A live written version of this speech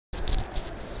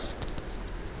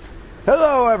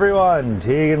Hello everyone,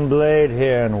 Teagan Blade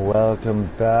here, and welcome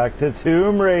back to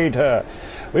Tomb Raider.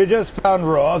 We just found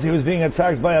Roth. He was being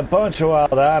attacked by a bunch of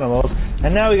wild animals,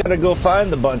 and now we gotta go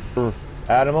find the bunch of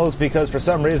animals because for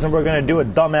some reason we're gonna do a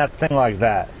dumbass thing like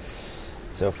that.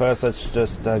 So first let's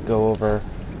just go over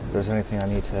if there's anything I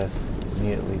need to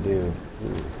immediately do.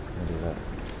 Ooh, can I do that?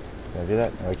 Can I do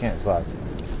that? No, I can't, it's locked.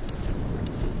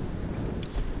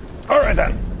 Alright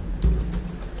then.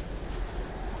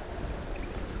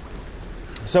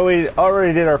 So we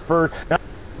already did our first. I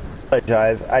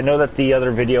apologize. I know that the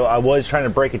other video I was trying to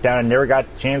break it down and never got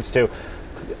the chance to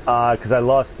because I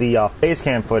lost the face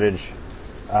cam footage.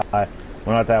 Not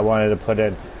that I wanted to put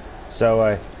in.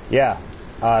 So yeah,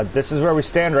 this is where we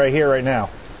stand right here, right now.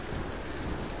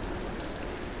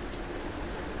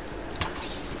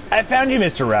 I found you,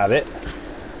 Mr. Rabbit.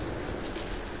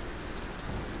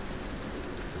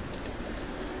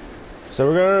 So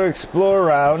we're going to explore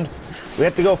around. We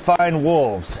have to go find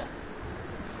wolves.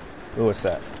 Ooh, what's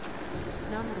that?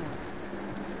 Numbers.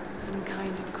 Some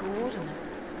kind of coordinates.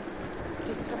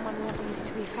 Did someone want these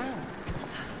to be found?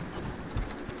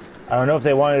 I don't know if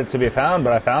they wanted it to be found,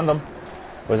 but I found them.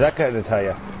 What's that going to tell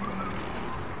you?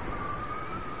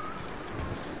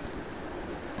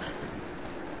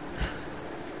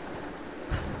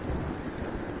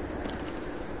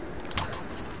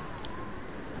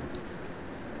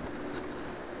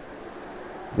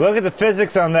 Look at the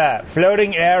physics on that.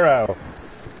 Floating arrow.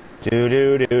 Do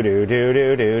do do do do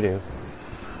do do do.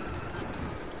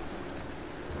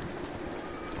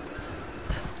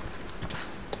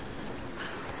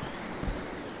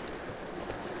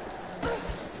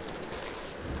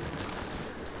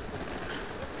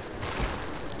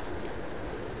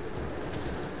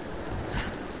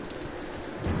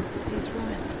 These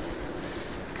ruins.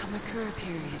 Kamakura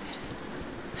period.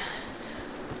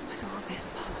 Was all this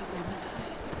part of Yamatai?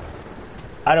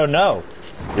 I don't know.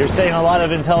 You're saying a lot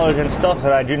of intelligent stuff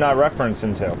that I do not reference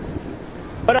into.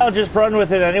 But I'll just run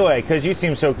with it anyway, because you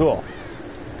seem so cool.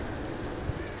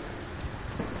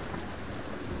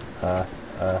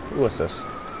 What's this?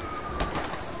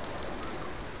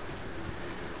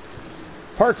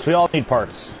 Parts, we all need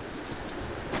parts.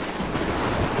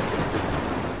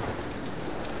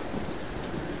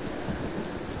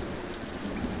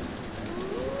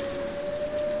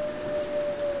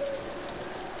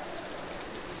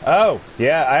 Oh,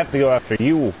 yeah, I have to go after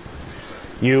you.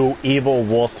 You evil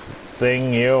wolf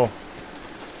thing, you.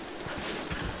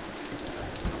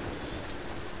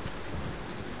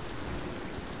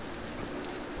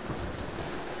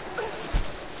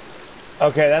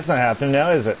 Okay, that's not happening now,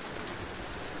 is it?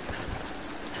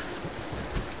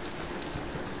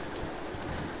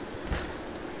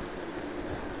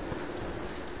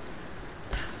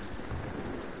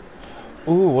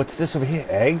 Ooh, what's this over here?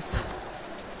 Eggs?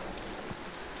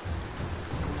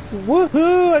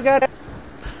 Woohoo! I got it!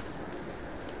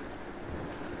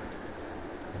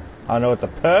 I don't know what the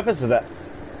purpose of that.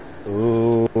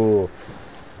 Ooh.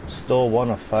 Stole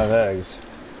 1 of 5 eggs.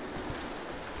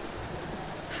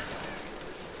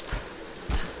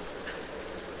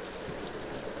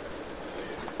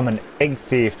 I'm an egg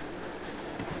thief.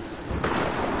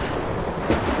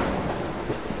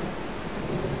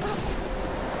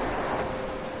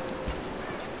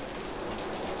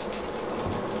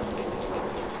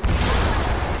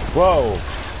 Whoa.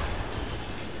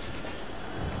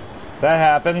 That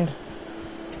happened.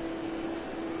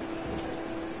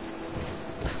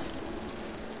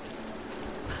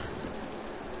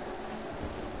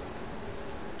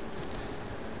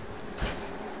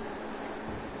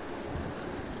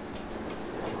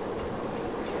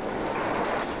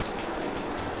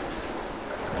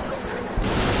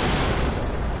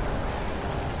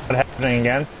 What's happening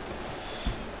again?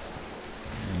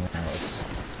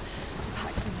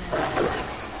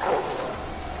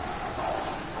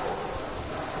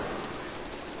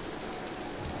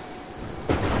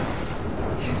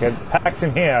 It packs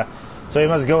in here, so we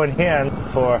must go in here and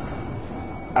look for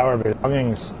our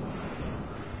belongings.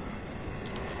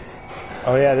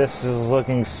 Oh yeah, this is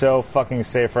looking so fucking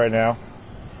safe right now.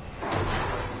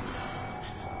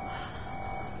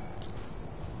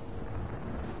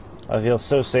 I feel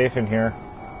so safe in here.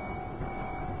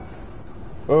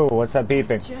 Oh, what's that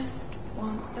beeping? Just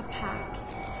want the pack.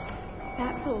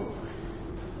 That's all.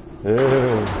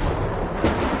 Ooh.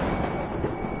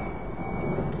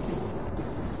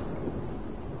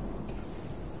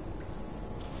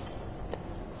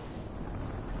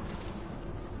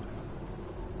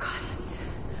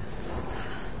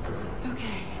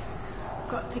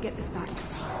 Got to get this back to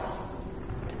Roth.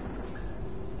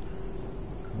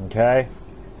 Okay.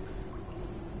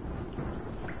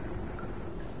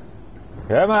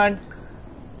 Come on.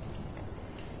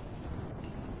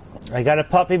 I got a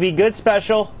puppy be good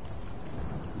special.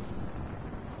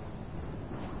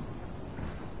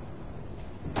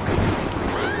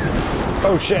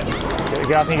 Oh shit.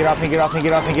 Get off me, get off me, get off me,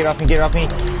 get off me, get off me, get off me.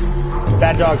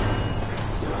 Bad dog.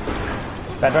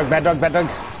 Bad dog, bad dog, bad dog.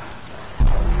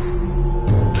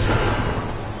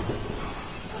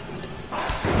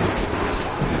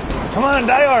 Come on,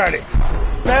 die already.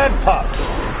 Bad pup.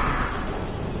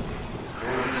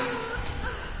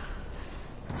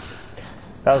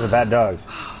 That was a bad dog.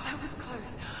 That was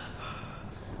close.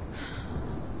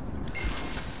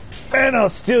 And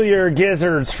I'll steal your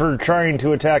gizzards for trying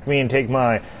to attack me and take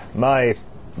my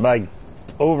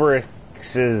ovaries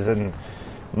and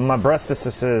my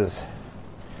breastises.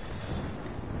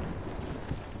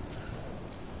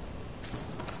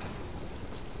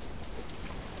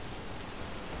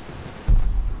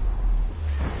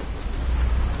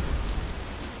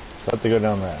 So I have to go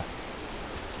down there.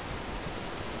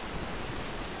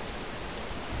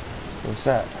 What's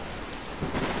that?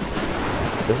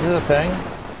 This is a thing?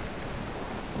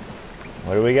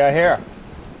 What do we got here?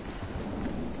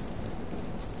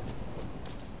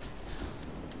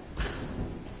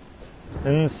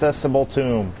 Inaccessible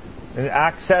tomb. An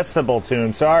accessible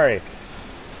tomb, sorry.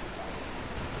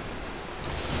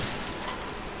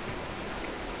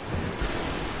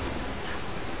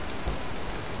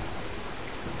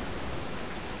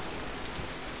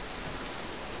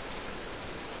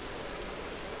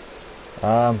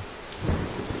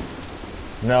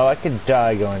 No, I could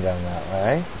die going down that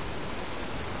way.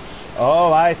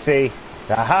 Oh, I see.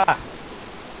 Aha!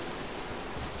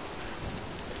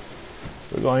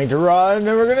 We're going to run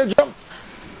and we're going to jump.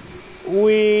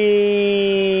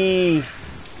 Whee!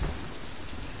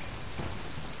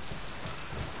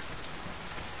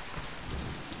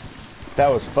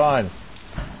 That was fun.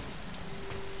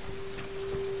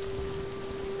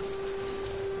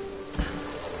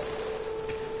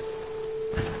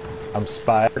 I'm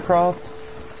Spidercroft.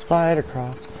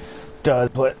 Spidercroft does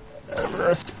whatever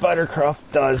a Spidercroft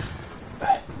does.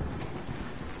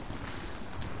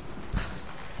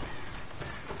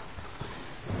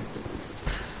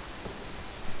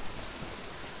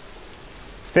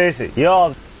 Face it,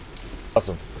 y'all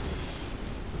awesome.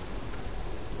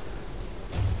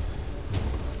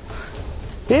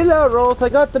 Hello, Rolf. I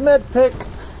got the med pick.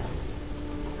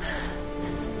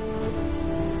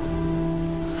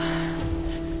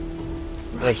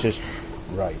 That's just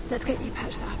right. Let's get you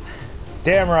patched up.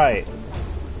 Damn right.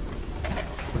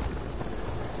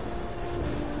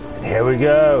 Here we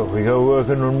go. We go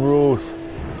working on Rolf,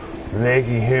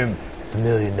 making him the $1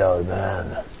 million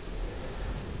man.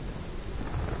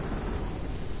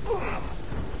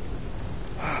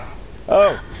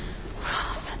 Oh.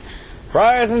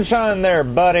 Rise and shine there,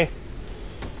 buddy.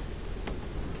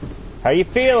 How you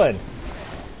feeling?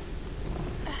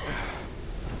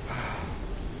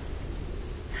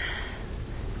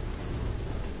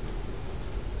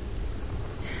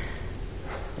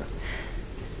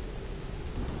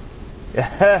 It's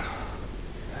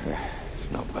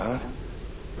not bad.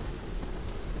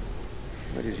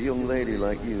 Where does a young lady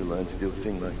like you learn to do a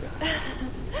thing like that?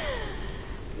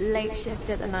 Late shift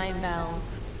at the 9 Bells.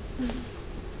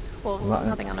 Or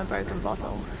nothing on a broken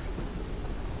bottle.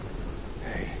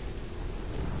 Hey,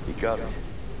 you got it.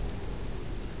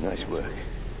 Nice work.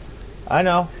 I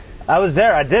know. I was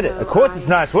there. I did it. Of course it's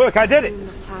nice work. I did it.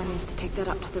 The plan is to take that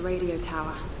up to the radio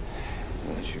tower.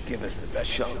 Well, it should give us the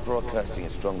best shot of broadcasting a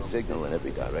strong signal in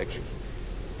every direction.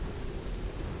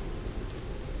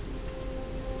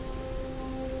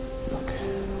 Look.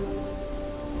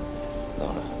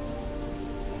 Laura.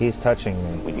 He's touching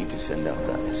me. We need to send out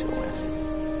that SOS.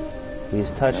 He's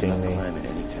touching I'm not me. climbing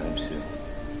anytime soon.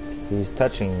 He's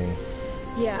touching me.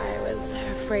 Yeah, I was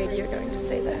afraid you were going to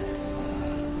say that.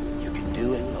 You can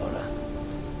do it, Laura.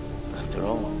 After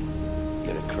all,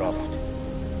 you're a Croft.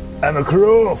 I'm a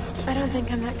Croft. I don't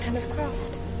think I'm that kind of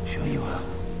Croft. Sure you are.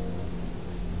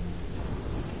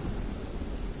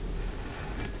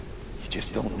 You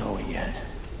just don't know it yet.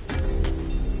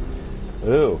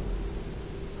 Ooh.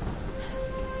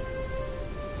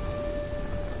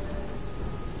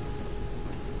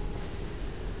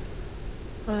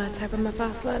 Well, let's hope I'm a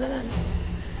fast learner then.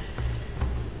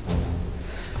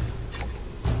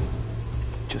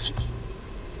 Just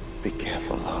be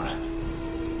careful, Laura.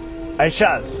 I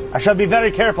shall. I shall be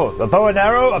very careful. A bow and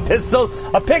arrow, a pistol,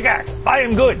 a pickaxe. I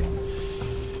am good.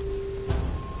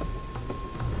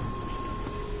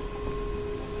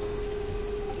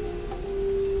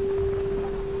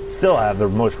 Still, I have the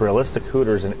most realistic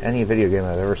hooters in any video game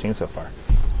I've ever seen so far.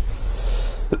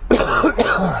 You might want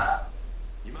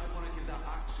to give that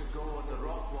axe a go on the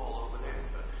rock wall over there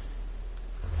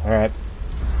first. All right.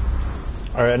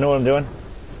 Alright, I know what I'm doing.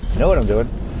 I know what I'm doing.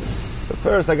 But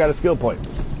first, I got a skill point.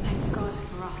 Thank God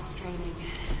for us training.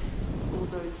 All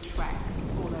those treks,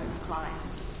 all those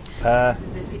climbs. Uh,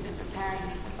 As if he'd been preparing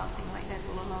me for something like this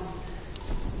all along.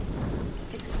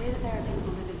 It's clear that there are people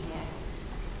living here.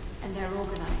 And they're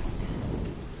organized.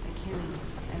 They're killing.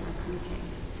 They're recruiting.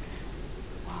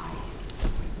 Why?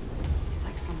 It's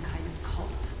like some kind of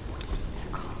cult.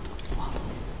 A cult of what?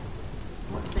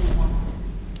 What do they want?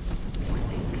 Or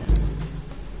think?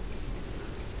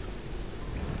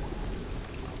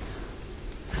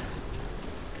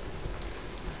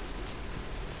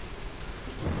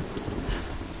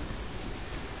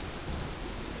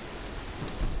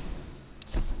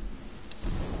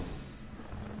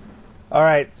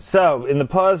 Alright, so in the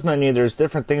pause menu, there's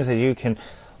different things that you can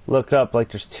look up. Like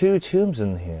there's 2 tombs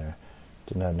in here.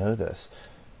 Did not know this.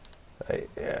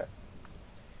 Yeah.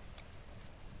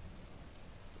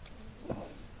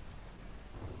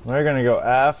 We're gonna go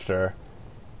after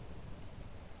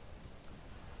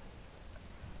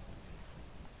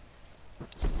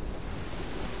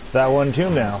that one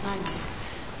tomb now.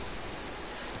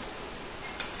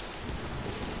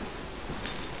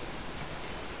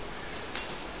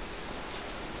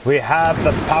 We have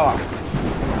the power.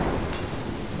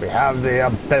 We have the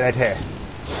ability.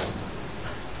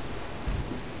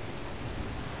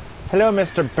 Hello,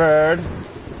 Mr. Bird.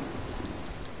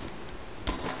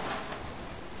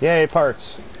 Yay,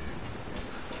 parts.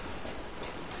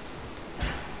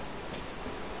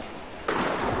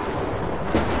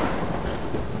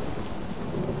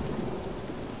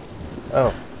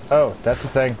 Oh, that's the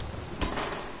thing.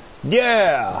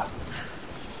 Yeah!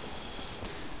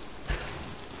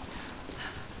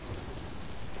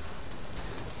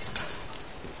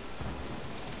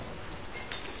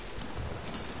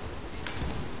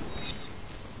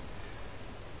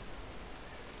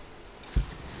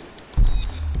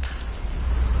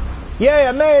 Yay,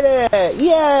 I made it!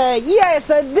 Yay! Yes,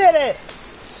 I did it!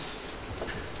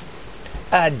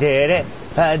 I did it!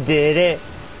 I did it!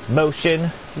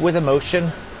 Motion with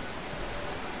emotion.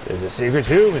 There's a secret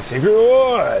tomb, a secret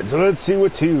ward. So let's see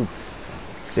what tomb.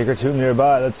 Secret tomb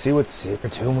nearby. Let's see what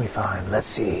secret tomb we find. Let's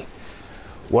see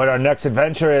what our next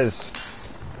adventure is.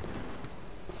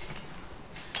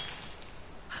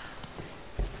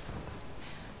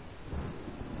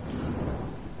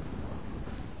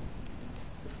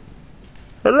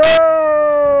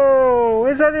 Hello!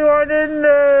 Is anyone in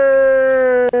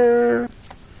there?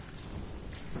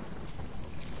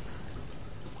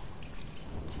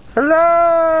 Hello!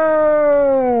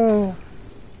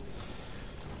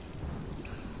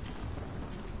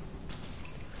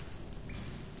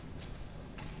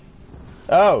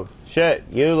 Oh, shit.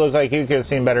 You look like you could have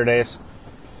seen better days.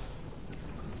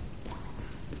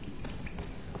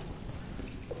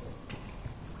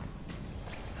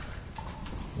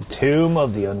 Tomb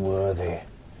of the Unworthy.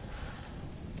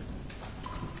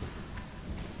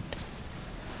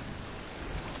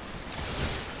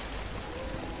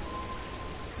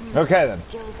 Okay then.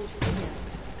 Gilded figures,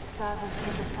 servants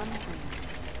of the Sun Queen.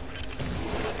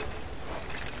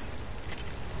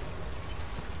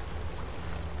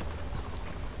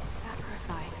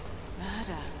 Sacrifice,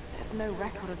 murder. There's no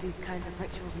record of these kinds of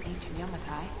rituals in ancient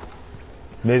Yamatai.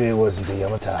 Maybe it wasn't the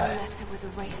Yamatai. Unless it was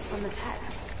erased from the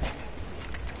texts.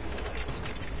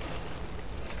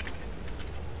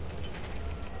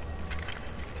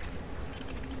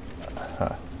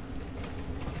 Huh.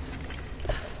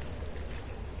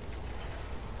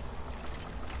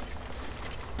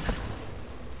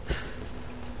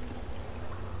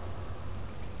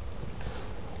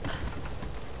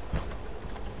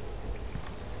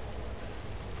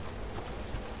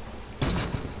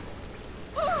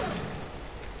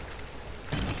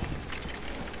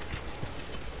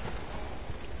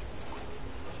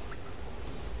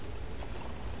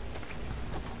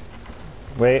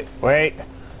 Wait.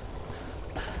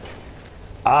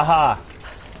 Aha.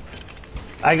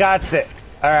 I got it.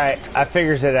 Alright, I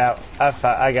figures it out.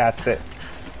 I got it.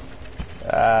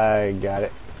 I got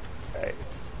it. Alright.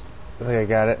 I think I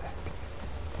got it.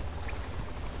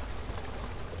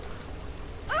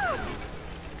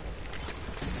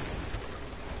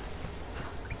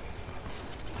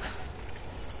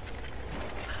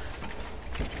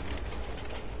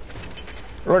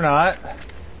 Or not.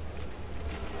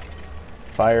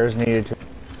 Fire is needed to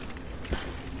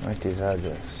light these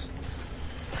objects.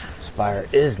 Fire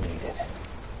is needed.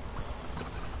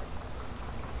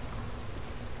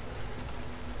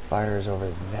 Fire is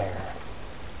over there.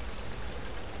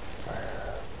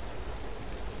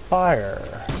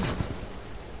 Fire.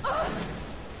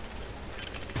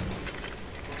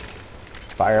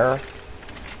 Fire.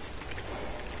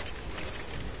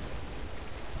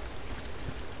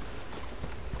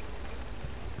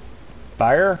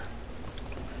 Fire?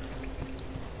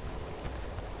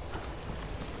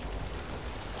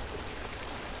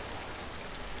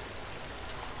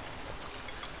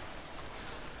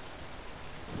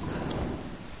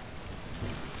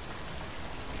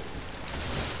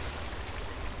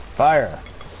 Fire.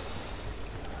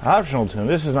 Optional tomb.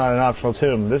 This is not an optional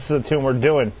tomb. This is a tomb we're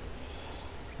doing.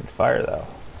 Fire though.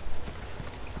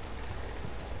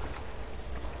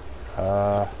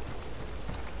 Huh.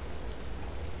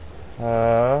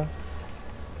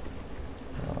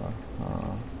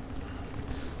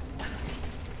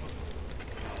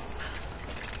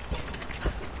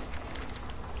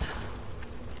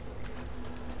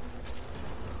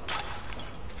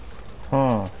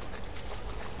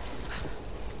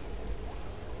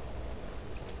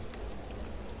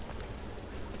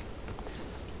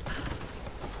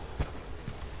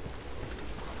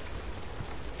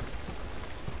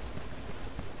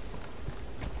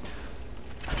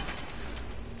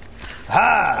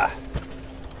 Ha!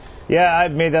 Yeah, I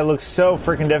made that look so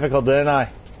freaking difficult, didn't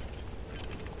I?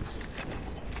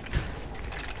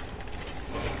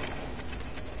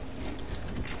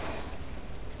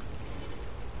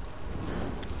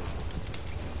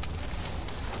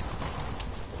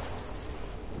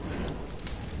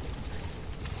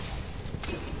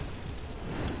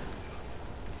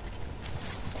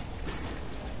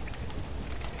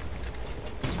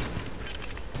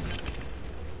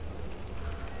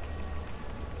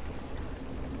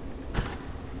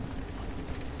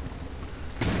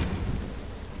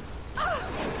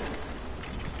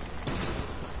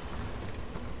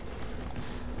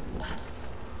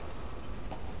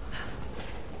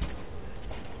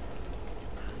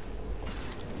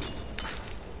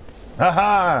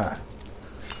 Haha!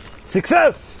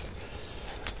 Success!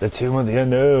 The Tomb of the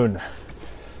Unknown.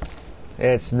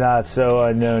 It's not so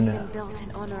unknown. Been built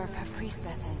in honor of her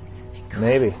priestesses.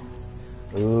 Maybe.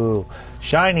 Ooh.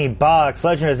 Shiny box.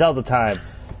 Legend of Zelda time.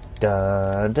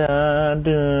 Dun dun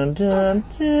dun dun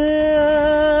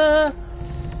dun.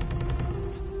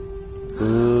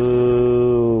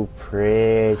 Ooh,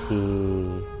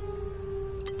 pretty.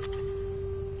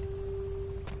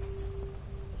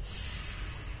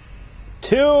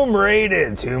 Tomb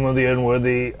raided. Tomb of the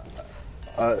Unworthy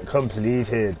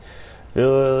completed.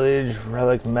 Village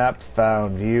relic map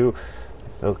found. View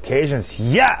locations.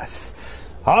 Yes!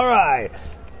 Alright.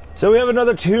 So we have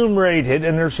another tomb raided,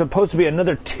 and there's supposed to be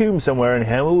another tomb somewhere in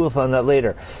here. We'll find that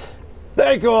later.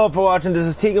 Thank you all for watching. This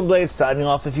is Teagan Blade signing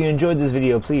off. If you enjoyed this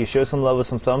video, please show some love with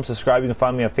some thumbs. Subscribe. You can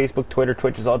find me on Facebook, Twitter,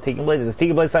 Twitch. It's all Teagan Blade. This is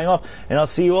Teagan Blade signing off, and I'll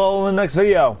see you all in the next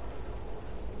video.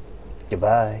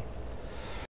 Goodbye.